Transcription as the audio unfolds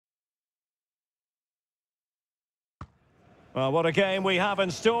Well, what a game we have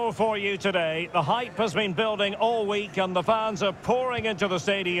in store for you today. The hype has been building all week and the fans are pouring into the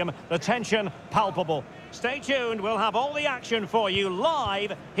stadium. The tension palpable. Stay tuned, we'll have all the action for you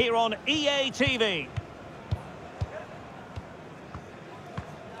live here on EA TV.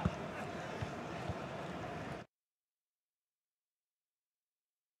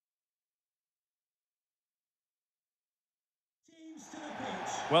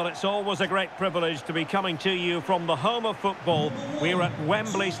 Well, it's always a great privilege to be coming to you from the home of football. We're at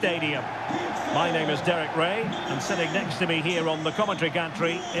Wembley Stadium. My name is Derek Ray, and sitting next to me here on the commentary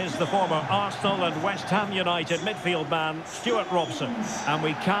gantry is the former Arsenal and West Ham United midfield man, Stuart Robson. And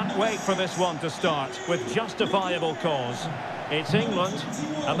we can't wait for this one to start with justifiable cause. It's England,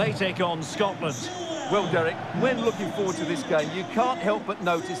 and they take on Scotland. Well, Derek, when looking forward to this game, you can't help but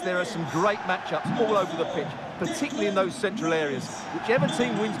notice there are some great matchups all over the pitch, particularly in those central areas. Whichever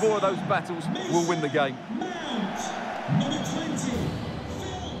team wins more of those battles will win the game. Number 20.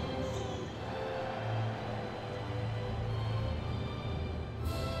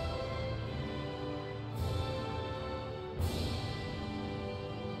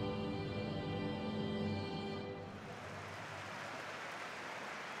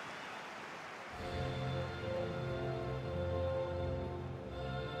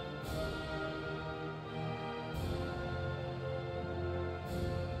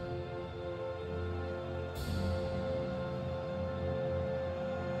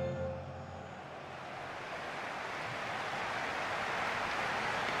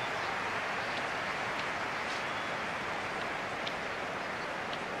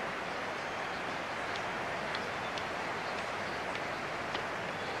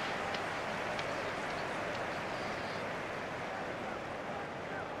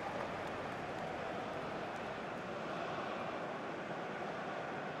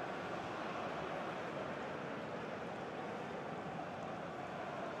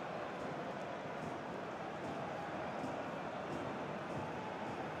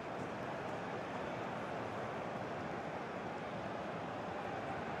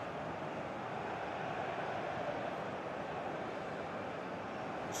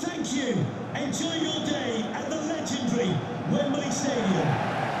 Thank you. Enjoy your day at the legendary Wembley Stadium.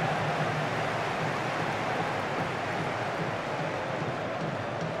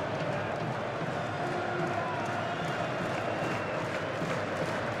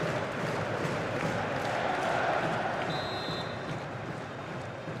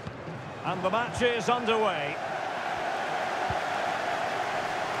 And the match is underway.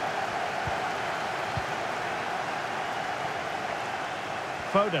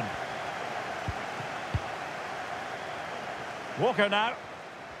 Foden. Walker now.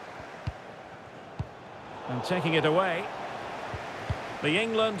 And taking it away. The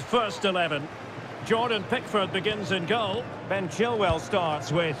England first 11. Jordan Pickford begins in goal. Ben Chilwell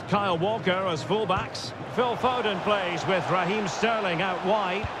starts with Kyle Walker as fullbacks. Phil Foden plays with Raheem Sterling out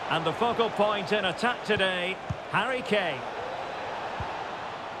wide. And the focal point in attack today, Harry Kane.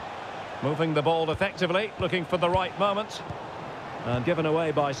 Moving the ball effectively, looking for the right moment. And given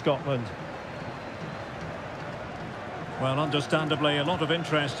away by Scotland. Well, understandably, a lot of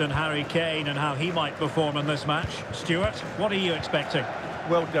interest in Harry Kane and how he might perform in this match. Stuart, what are you expecting?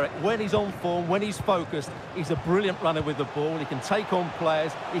 Well, Derek, when he's on form, when he's focused, he's a brilliant runner with the ball. He can take on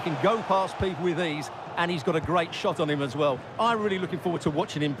players, he can go past people with ease, and he's got a great shot on him as well. I'm really looking forward to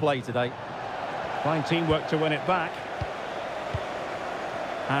watching him play today. Fine teamwork to win it back.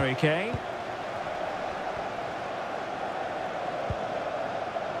 Harry Kane.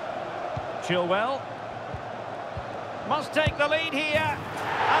 Chilwell must take the lead here,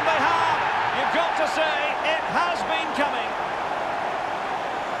 and they have. You've got to say it has been coming.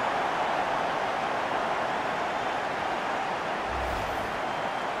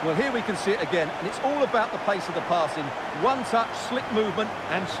 Well, here we can see it again, and it's all about the pace of the passing. One touch, slick movement,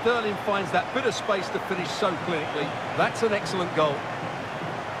 and Sterling finds that bit of space to finish so clinically. That's an excellent goal.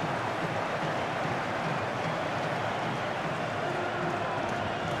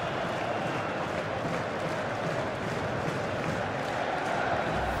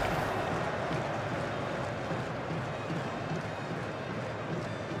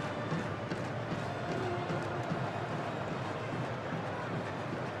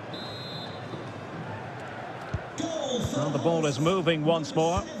 Well, the ball is moving once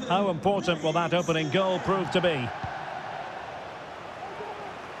more. How important will that opening goal prove to be?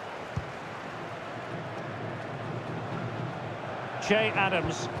 Che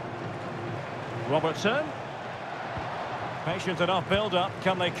Adams. Robertson. Patient enough build-up.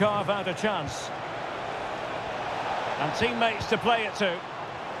 Can they carve out a chance? And teammates to play it to.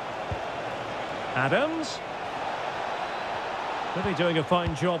 Adams. Really doing a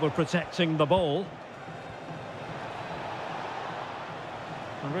fine job of protecting the ball.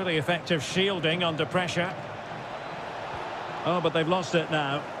 A really effective shielding under pressure. Oh, but they've lost it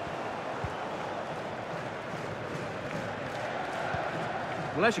now.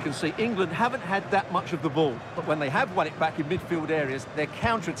 Well, as you can see, England haven't had that much of the ball, but when they have won it back in midfield areas, their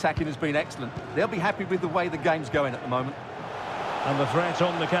counter-attacking has been excellent. They'll be happy with the way the game's going at the moment. And the threat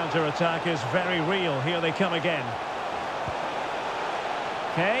on the counter-attack is very real. Here they come again.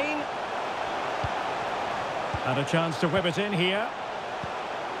 Kane. And a chance to whip it in here.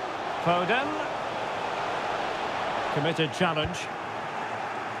 Foden. Committed challenge.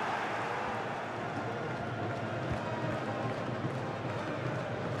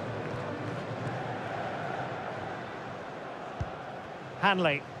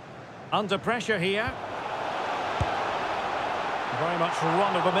 Hanley. Under pressure here. Very much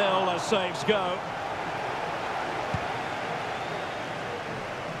run-of-the-mill as saves go.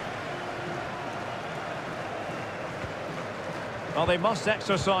 Well, they must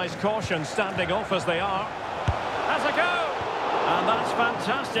exercise caution standing off as they are. Has a go! And that's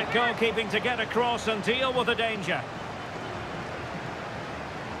fantastic goalkeeping to get across and deal with the danger.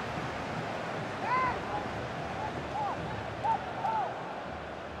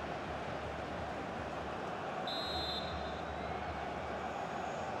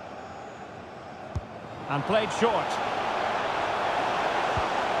 And played short.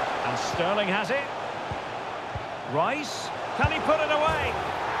 And Sterling has it. Rice. Can he put it away?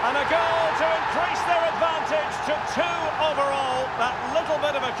 And a goal to increase their advantage to 2 overall. That little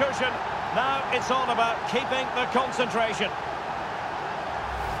bit of a cushion. Now it's all about keeping the concentration.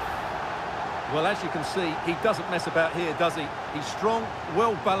 Well, as you can see, he doesn't mess about here, does he? He's strong,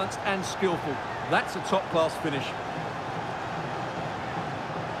 well-balanced and skillful. That's a top-class finish.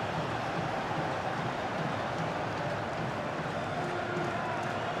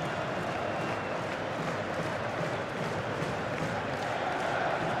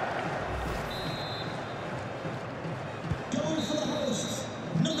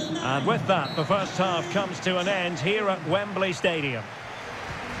 And with that, the first half comes to an end here at Wembley Stadium.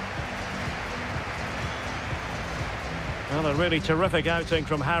 Well, a really terrific outing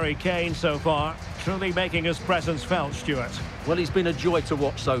from Harry Kane so far. Truly making his presence felt, Stuart. Well, he's been a joy to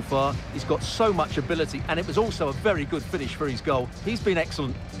watch so far. He's got so much ability, and it was also a very good finish for his goal. He's been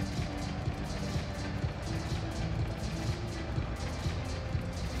excellent.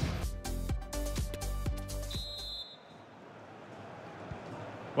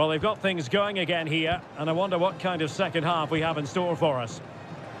 Well, they've got things going again here, and I wonder what kind of second half we have in store for us.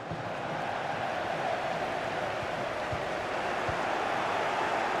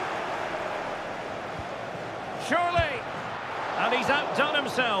 Surely! And he's outdone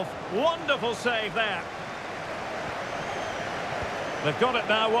himself. Wonderful save there. They've got it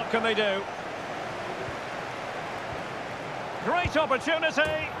now, what can they do? Great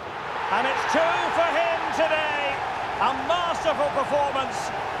opportunity! And it's 2 for him today. A masterful performance.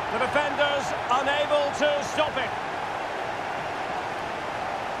 The defenders unable to stop it.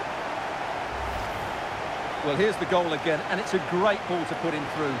 Well, here's the goal again, and it's a great ball to put him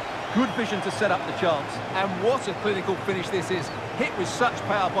through. Good vision to set up the chance. And what a clinical finish this is. Hit with such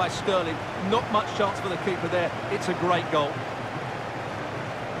power by Sterling. Not much chance for the keeper there. It's a great goal.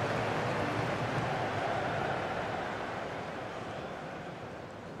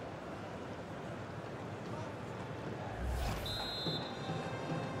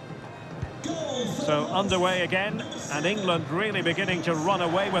 So underway again, and England really beginning to run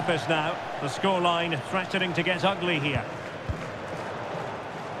away with this now. The scoreline threatening to get ugly here.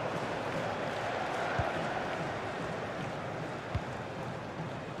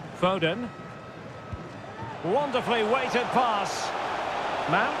 Foden. Wonderfully weighted pass.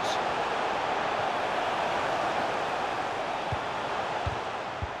 Mount.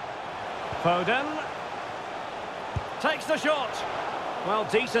 Foden. Takes the shot. Well,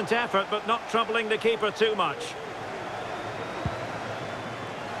 decent effort, but not troubling the keeper too much.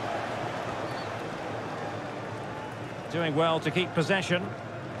 Doing well to keep possession.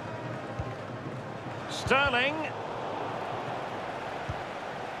 Sterling.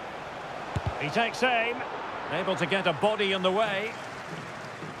 He takes aim. Able to get a body in the way.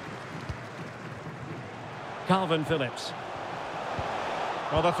 Calvin Phillips.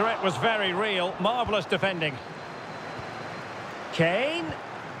 Well, the threat was very real. Marvellous defending. Kane.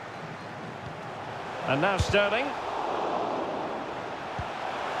 And now Sterling.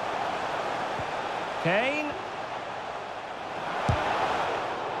 Kane.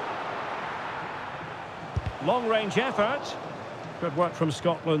 Long-range effort. Good work from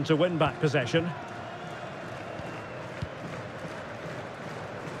Scotland to win back possession.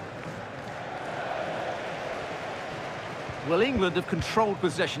 Well, England have controlled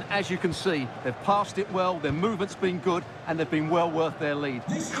possession, as you can see. They've passed it well, their movement's been good, and they've been well worth their lead.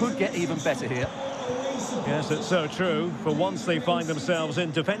 Could get even better here. Yes, it's so true. For once they find themselves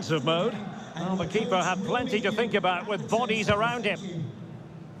in defensive mode. Well, the keeper had plenty to think about with bodies around him.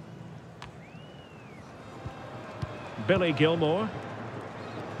 Billy Gilmore.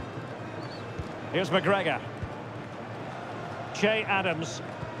 Here's McGregor. Che Adams.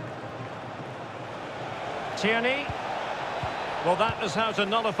 Tierney. Well, that is how to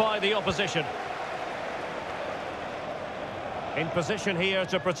nullify the opposition. In position here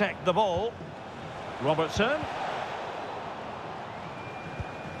to protect the ball. Robertson.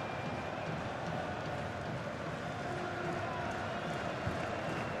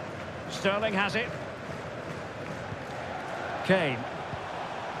 Sterling has it. Kane.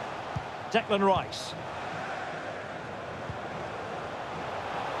 Declan Rice.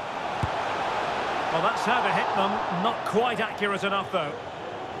 Well, that's how to hit them. Not quite accurate enough, though.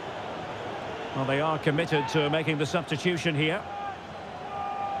 Well, they are committed to making the substitution here.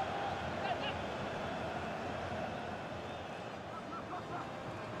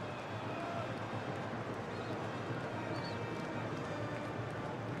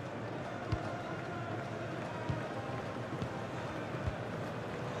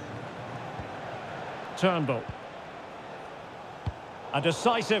 Turnbull. A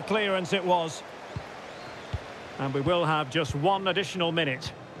decisive clearance it was. And we will have just one additional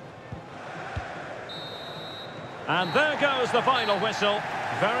minute. And there goes the final whistle.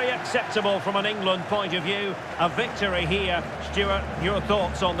 Very acceptable from an England point of view. A victory here. Stuart, your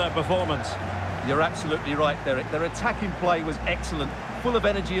thoughts on their performance? You're absolutely right, Derek. Their attacking play was excellent, full of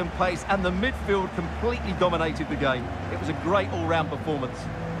energy and pace, and the midfield completely dominated the game. It was a great all-round performance.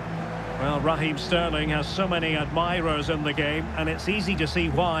 Well, Raheem Sterling has so many admirers in the game, and it's easy to see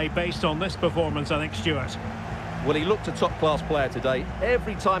why based on this performance, I think, Stuart. Well, he looked a top-class player today.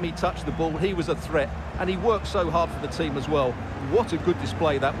 Every time he touched the ball, he was a threat, and he worked so hard for the team as well. What a good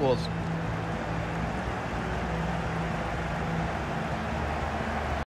display that was.